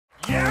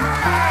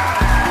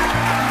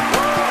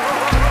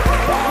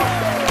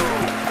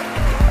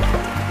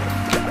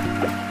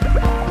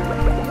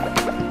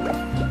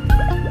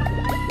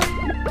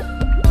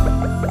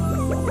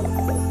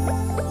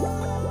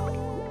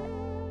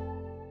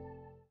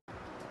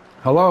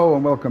Hello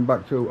and welcome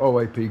back to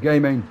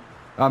OAP-Gaming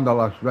and the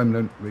last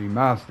Remnant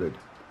Remastered.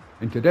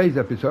 In today's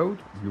episode,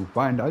 you'll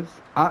find us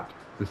at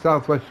the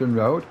Southwestern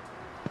Road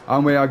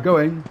and we are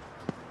going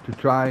to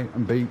try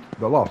and beat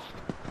the Lost.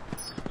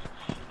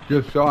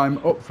 Just so I'm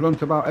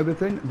upfront about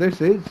everything, this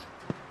is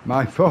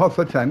my 4th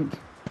attempt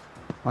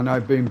and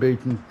I've been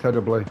beaten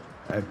terribly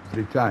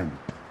every time.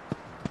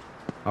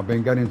 I've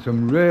been getting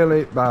some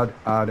really bad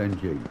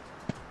RNG.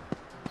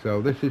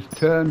 So this is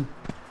turn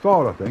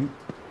 4, I think.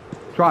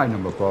 Try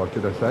number 4,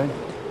 should I say?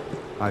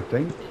 I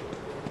think.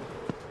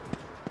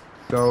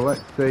 So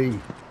let's see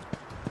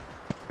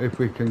if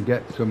we can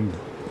get some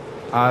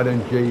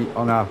RNG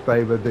on our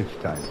favour this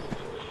time.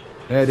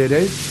 Here it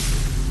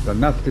is, the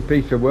nasty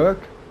piece of work.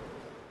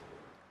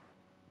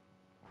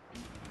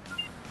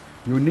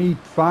 You need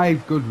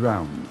 5 good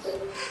rounds,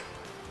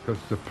 because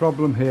the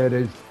problem here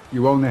is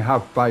you only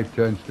have 5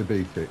 turns to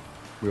beat it.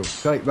 We'll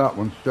take that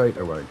one straight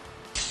away.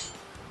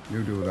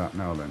 You do that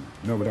now then.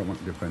 No, we don't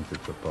want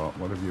defensive support.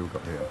 What have you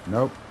got here?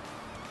 Nope.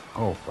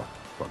 Oh, for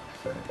fuck's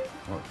sake.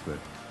 What's this?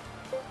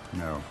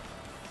 No.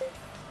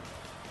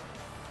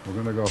 We're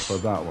going to go for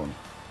that one.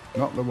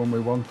 Not the one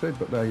we wanted,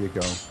 but there you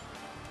go.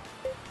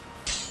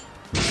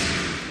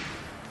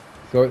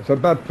 So it's a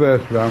bad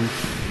first round.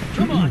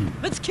 Come on,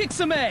 let's kick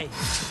some A!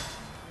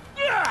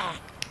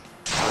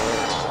 I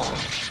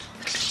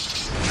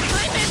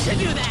meant to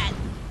do that!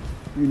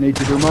 You need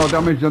to do more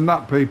damage than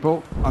that,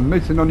 people. And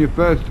missing on your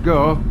first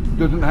go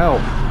doesn't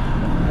help.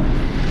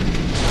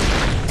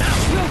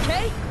 You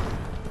okay?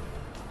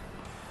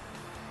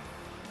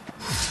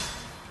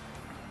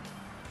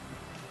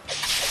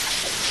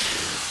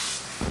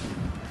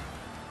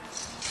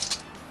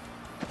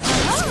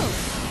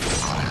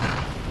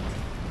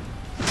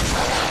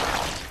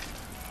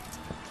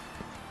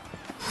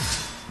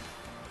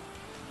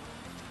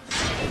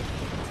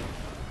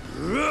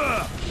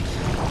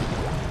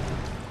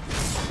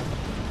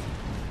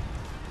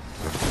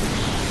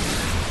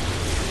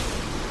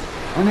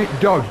 And it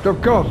dodged,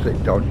 of course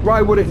it dodged.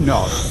 Why would it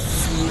not?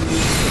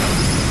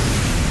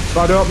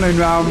 Bad opening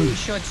round. We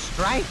should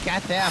strike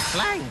at their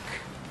flank.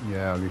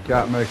 Yeah, you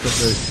can't make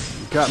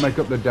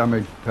up the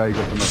damage, Tiger,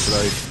 I'm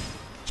afraid.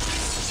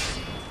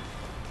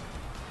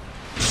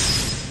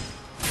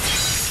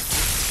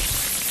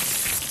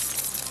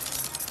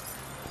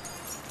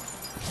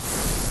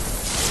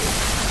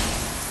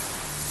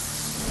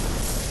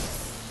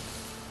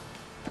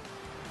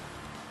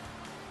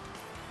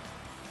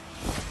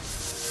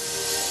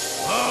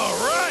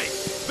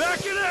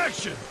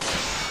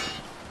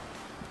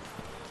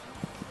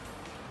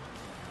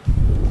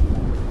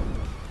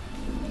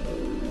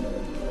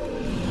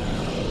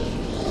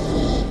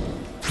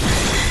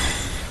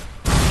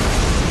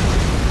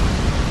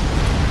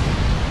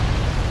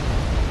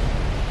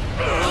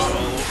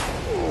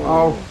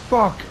 Oh,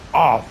 fuck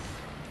off!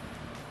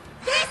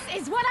 This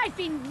is what I've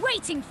been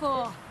waiting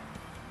for!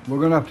 We're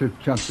going to have to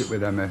chance it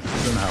with Emma. We're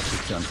going to have to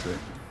chance it.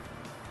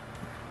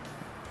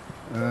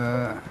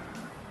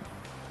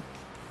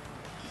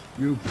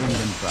 You bring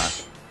them back.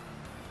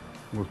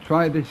 We'll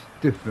try this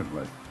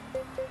differently.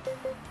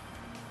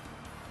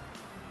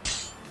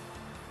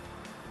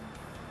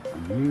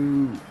 And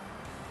you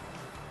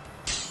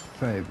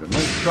save them.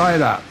 Let's try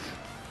that.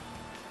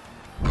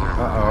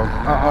 Uh-oh.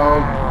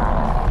 Uh-oh.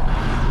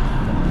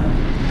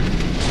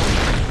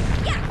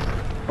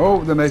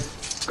 Oh, the miss.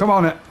 Come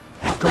on,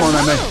 come on,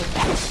 Emmy.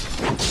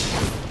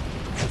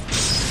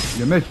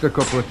 You missed a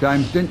couple of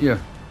times, didn't you?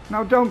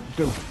 Now don't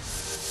do.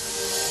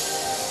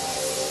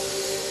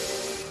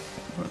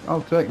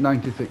 I'll take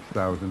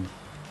 96,000.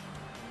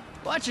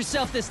 Watch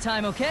yourself this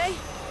time, okay?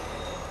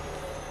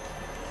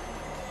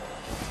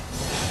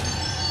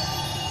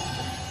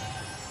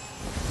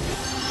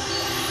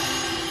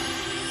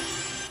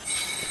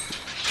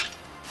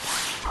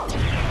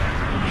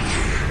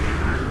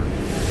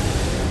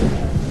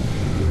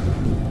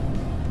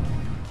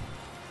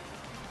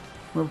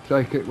 We'll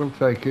take it, we'll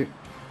take it.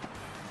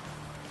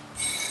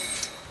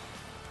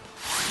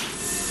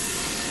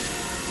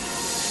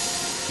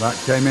 That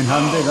came in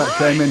handy, that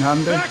came in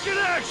handy. Back in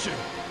action!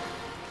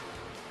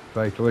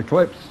 Fatal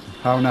Eclipse,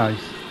 how nice.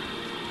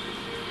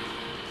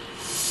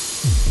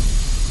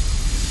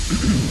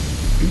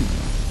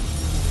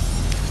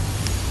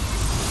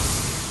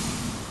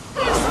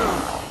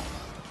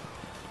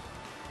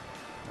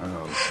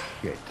 Oh,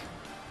 shit.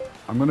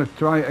 I'm going to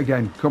try it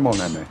again. Come on,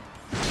 Emmy.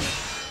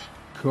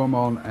 Come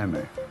on,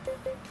 Emmy.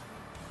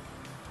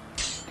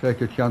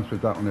 Take a chance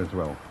with that one as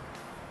well.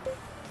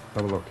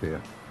 Have a look here.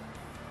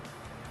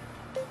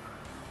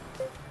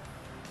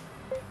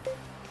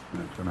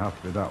 It's going to have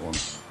to be that one.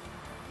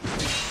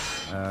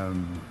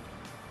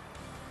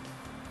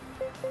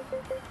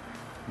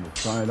 We'll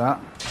try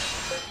that.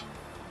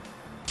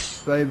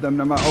 Save them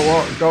no matter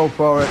what. Go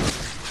for it.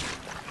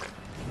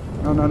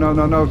 No, no, no,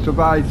 no, no.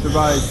 Survive,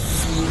 survive.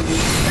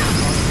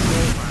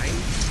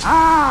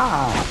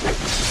 Ah!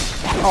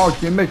 Oh,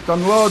 she missed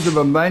on loads of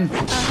them then.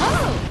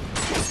 Oh!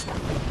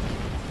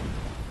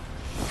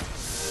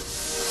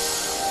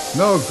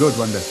 No good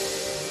when they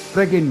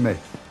friggin' miss.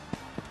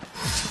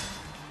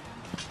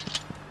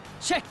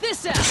 Check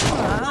this out.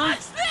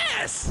 What's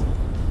this?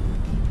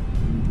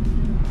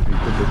 He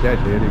could be dead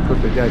here, he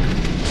could be dead.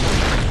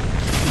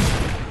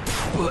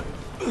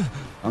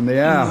 On the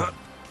air. Not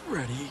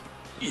ready.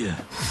 Yeah.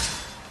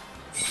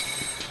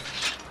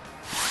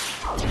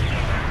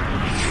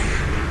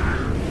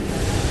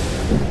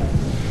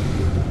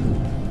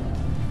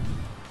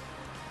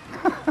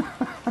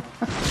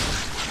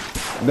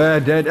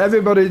 They're dead.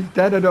 Everybody's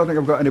dead. I don't think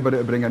I've got anybody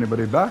to bring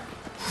anybody back.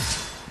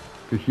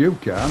 Because you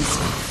can.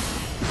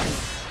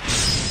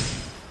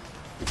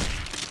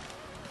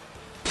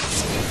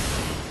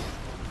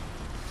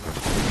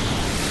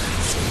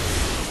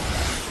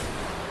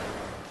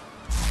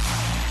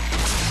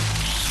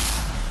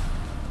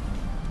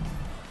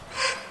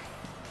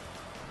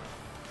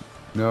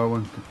 No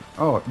one can.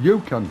 Oh, you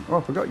can. Oh,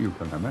 I forgot you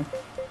can, Emma.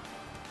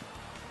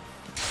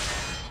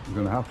 I'm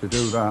going to have to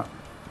do that.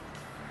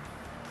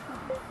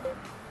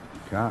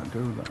 Can't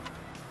do that.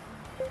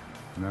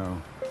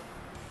 No.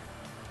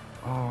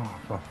 Oh,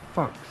 for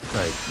fuck's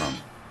sake, man.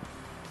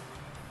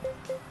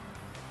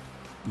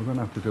 We're going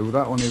to have to do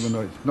that one even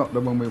though it's not the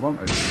one we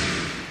wanted.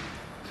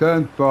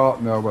 Turn 4.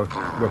 No, we're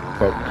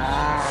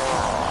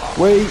fucked.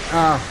 We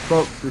are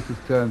fucked. This is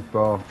turn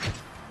 4.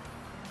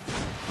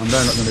 And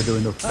they're not going to do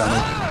enough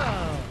damage.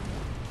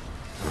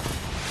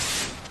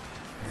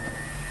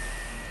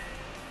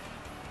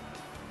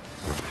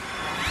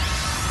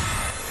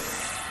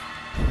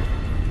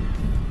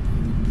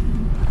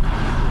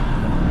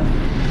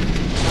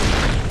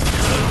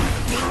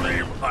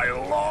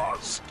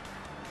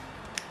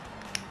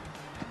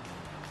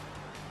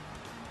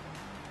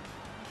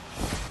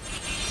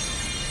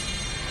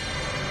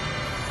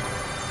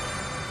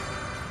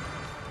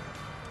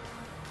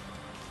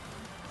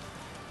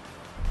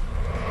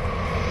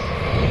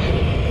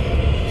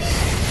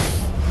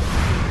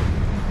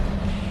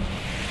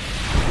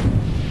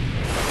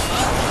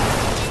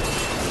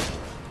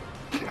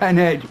 Ten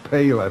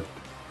HP left,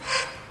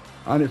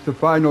 and it's the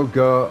final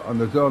go, and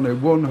there's only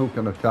one who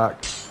can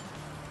attack.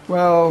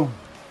 Well,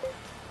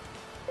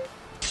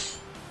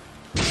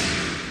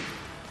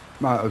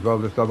 might as well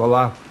just have a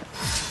laugh.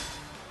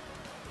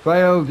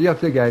 Failed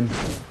yet again.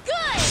 Good!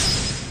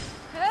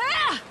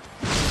 Ah!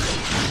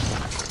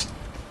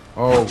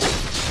 Oh.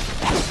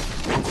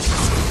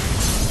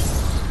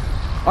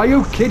 Are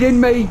you kidding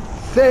me?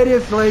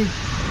 Seriously?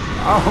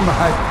 Oh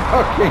my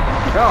fucking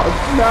god,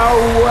 no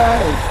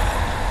way!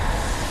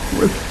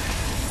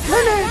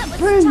 That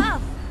was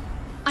tough.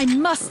 I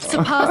must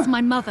surpass my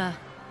mother.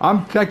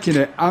 I'm taking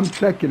it, I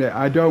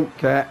don't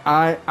care,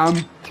 I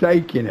am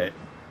taking it.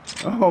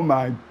 Oh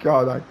my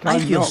god, I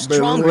cannot I feel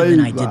stronger believe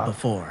than I that. did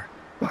before.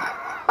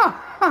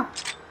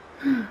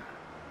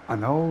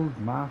 An old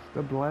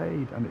master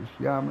blade, and it's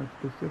Yama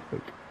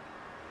specific.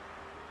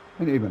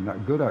 Ain't even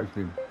that good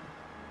actually.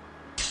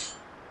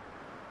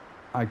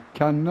 I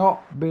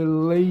cannot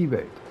believe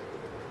it.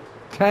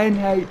 10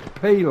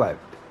 HP left.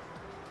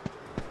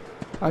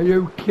 Are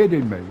you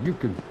kidding me? You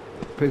can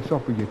piss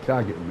off with your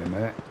targeting me,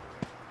 mate.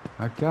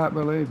 I can't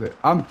believe it.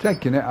 I'm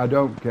taking it, I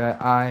don't care.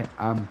 I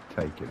am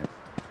taking it.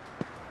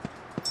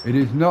 It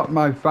is not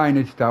my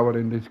finest tower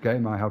in this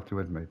game, I have to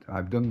admit.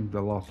 I've done the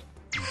loss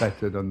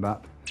better than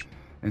that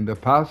in the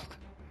past.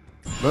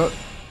 But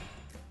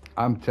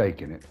I'm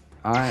taking it.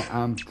 I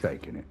am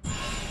taking it.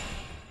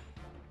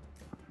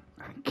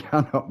 I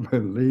cannot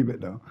believe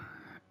it though.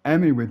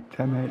 Emmy with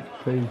 10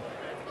 HP.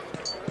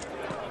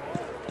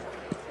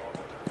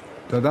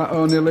 So that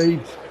only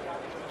leaves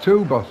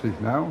 2 bosses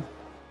now.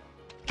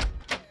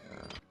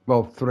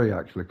 Well, 3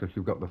 actually, because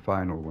you've got the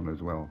final one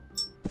as well.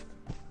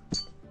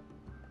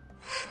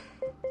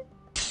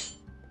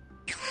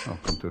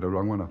 I've come to the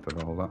wrong one after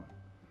all that.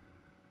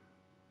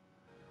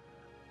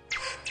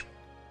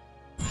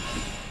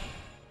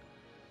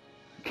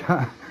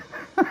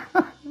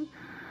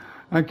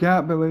 I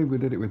can't believe we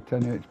did it with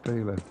 10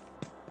 HP left.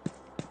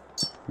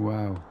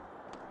 Wow.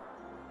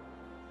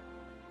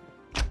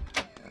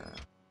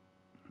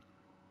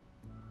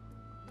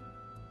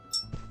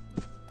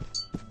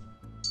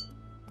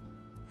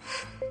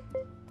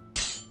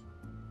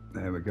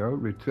 There we go,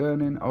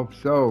 Returning of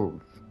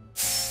Souls.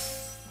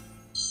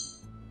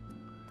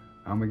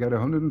 And we get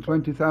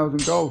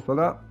 120,000 gold for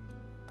that.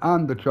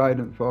 And the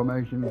Trident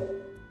formation.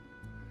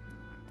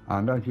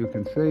 And as you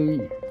can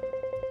see,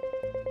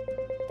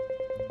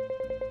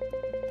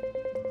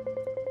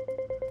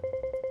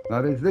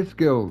 that is this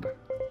guild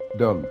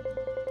done.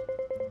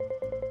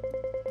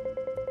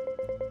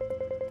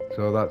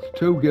 So that's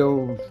 2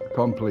 guilds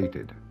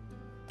completed.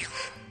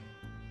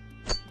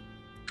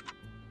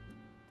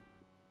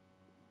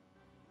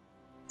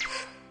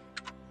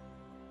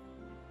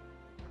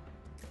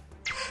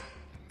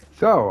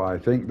 So I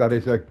think that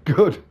is a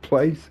good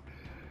place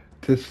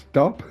to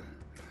stop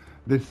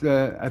this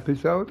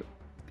episode.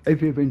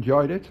 If you've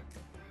enjoyed it,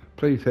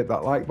 please hit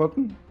that like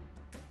button.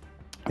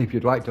 If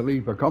you'd like to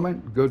leave a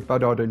comment, good,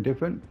 bad or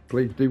indifferent,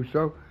 please do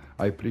so.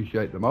 I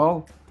appreciate them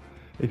all.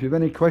 If you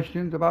have any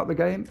questions about the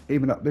game,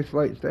 even at this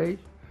late stage,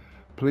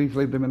 please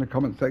leave them in the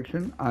comment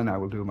section and I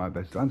will do my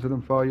best to answer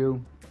them for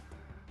you.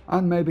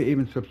 And maybe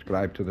even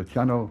subscribe to the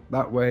channel.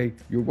 That way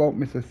you won't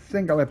miss a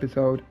single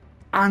episode.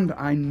 And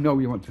I know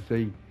you want to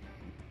see,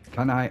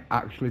 can I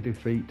actually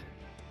defeat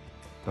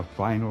the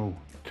final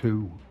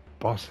 2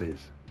 bosses?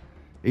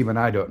 Even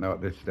I don't know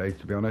at this stage,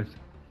 to be honest.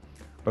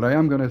 But I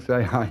am going to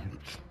say I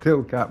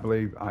still can't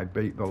believe I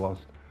beat the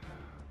Lost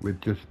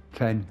with just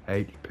 10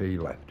 HP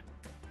left.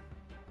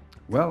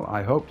 Well,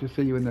 I hope to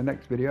see you in the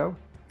next video.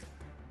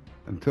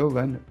 Until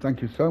then,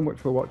 thank you so much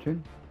for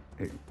watching.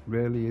 It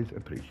really is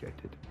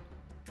appreciated.